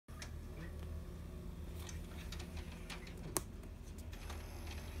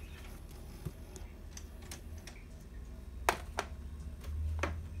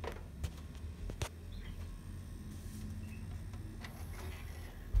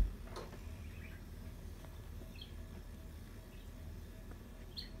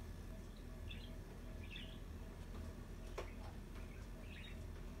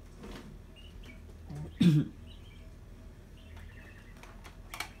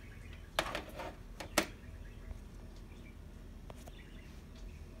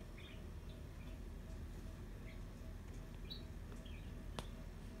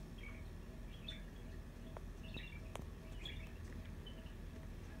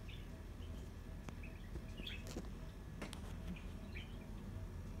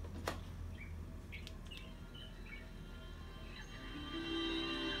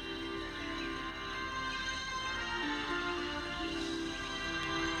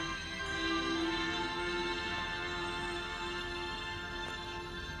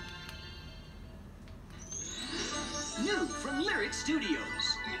Lyric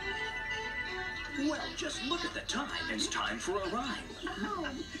Studios. Well, just look at the time. It's time for a rhyme. Oh,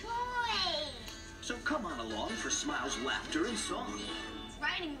 boy! So come on along for smiles, laughter, and song.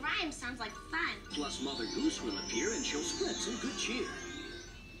 Writing rhymes sounds like fun. Plus, Mother Goose will appear and she'll spread some good cheer.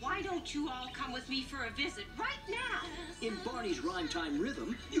 Why don't you all come with me for a visit right now? In Barney's Rhyme Time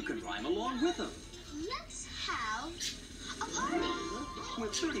Rhythm, you can rhyme along with them. Let's have a party.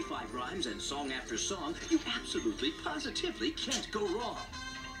 With 35 rhymes and song after song, you absolutely, positively can't go wrong.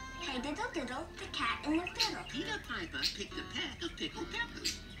 Hey, diddle diddle, the cat and the fiddle. Peter Piper picked a peck of pickled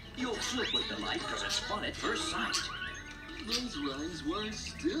peppers. You'll flip with delight because it's fun at first sight. Those rhymes were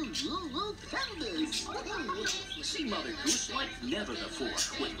still little peppers. See Mother Goose like never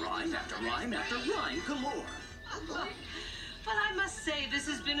before, with rhyme after rhyme after rhyme galore. But I must say, this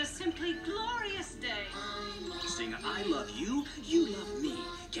has been a simply glorious day. Sing I Love You, You Love Me.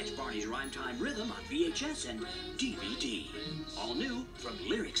 Catch Barney's Rhyme Time Rhythm on VHS and DVD. All new from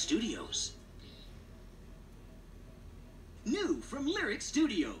Lyric Studios. New from Lyric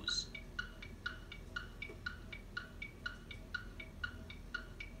Studios.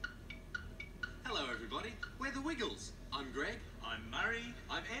 Hello everybody, we're the Wiggles. I'm Greg. I'm Murray.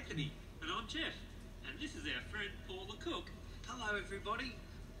 I'm Anthony. And I'm Jeff. And this is our friend Paul the cook. Hello everybody.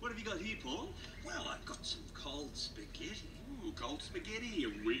 What have you got here, Paul? Well, I've got some cold spaghetti. Ooh, cold spaghetti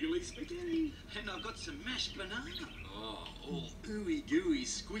and wiggly spaghetti. And I've got some mashed banana. Oh, all ooey gooey,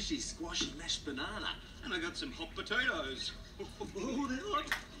 squishy, squashy mashed banana. And I got some hot potatoes. Oh, they're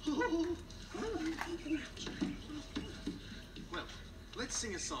hot. Oh. Well, let's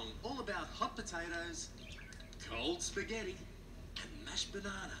sing a song all about hot potatoes, cold spaghetti, and mashed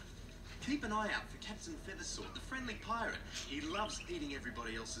banana. Keep an eye out for Captain Feathersword, the friendly pirate. He loves eating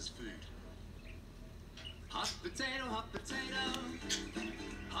everybody else's food. Hot potato, hot potato.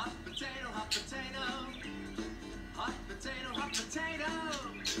 Hot potato, hot potato. Hot potato, hot potato.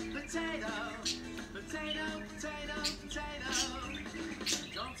 Potato, potato, potato, potato.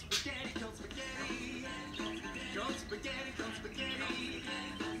 Cold spaghetti, cold spaghetti. Cold spaghetti, cold spaghetti.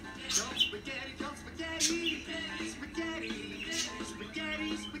 Cold spaghetti, cold spaghetti. Spaghetti, spaghetti,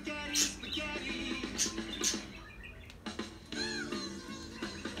 spaghetti, spaghetti.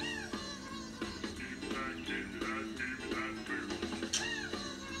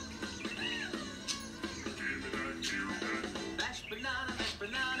 Mashed banana, mashed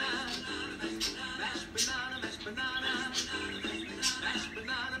banana. Mashed banana, mashed banana. Mashed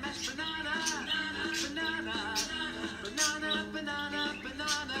banana, mashed banana. Banana, banana, banana,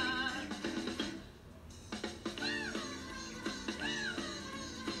 banana.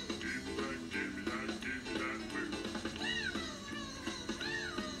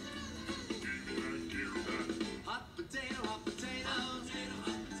 Hot potato, hot potato.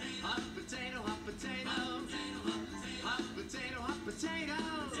 Hot potato, hot potato. Hot potato, hot potato.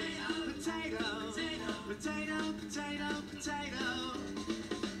 Potato, potato, potato, potato.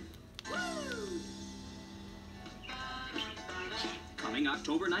 Woo! Coming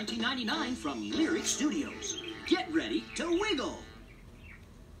October 1999 from Lyric Studios. Get ready to wiggle.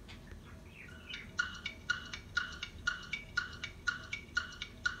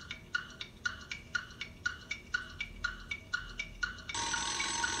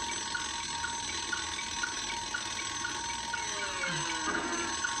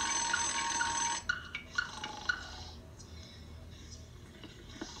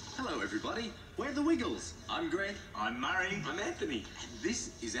 Hello everybody, we're the Wiggles. I'm Greg. I'm Murray. I'm Anthony. And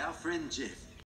this is our friend Jeff.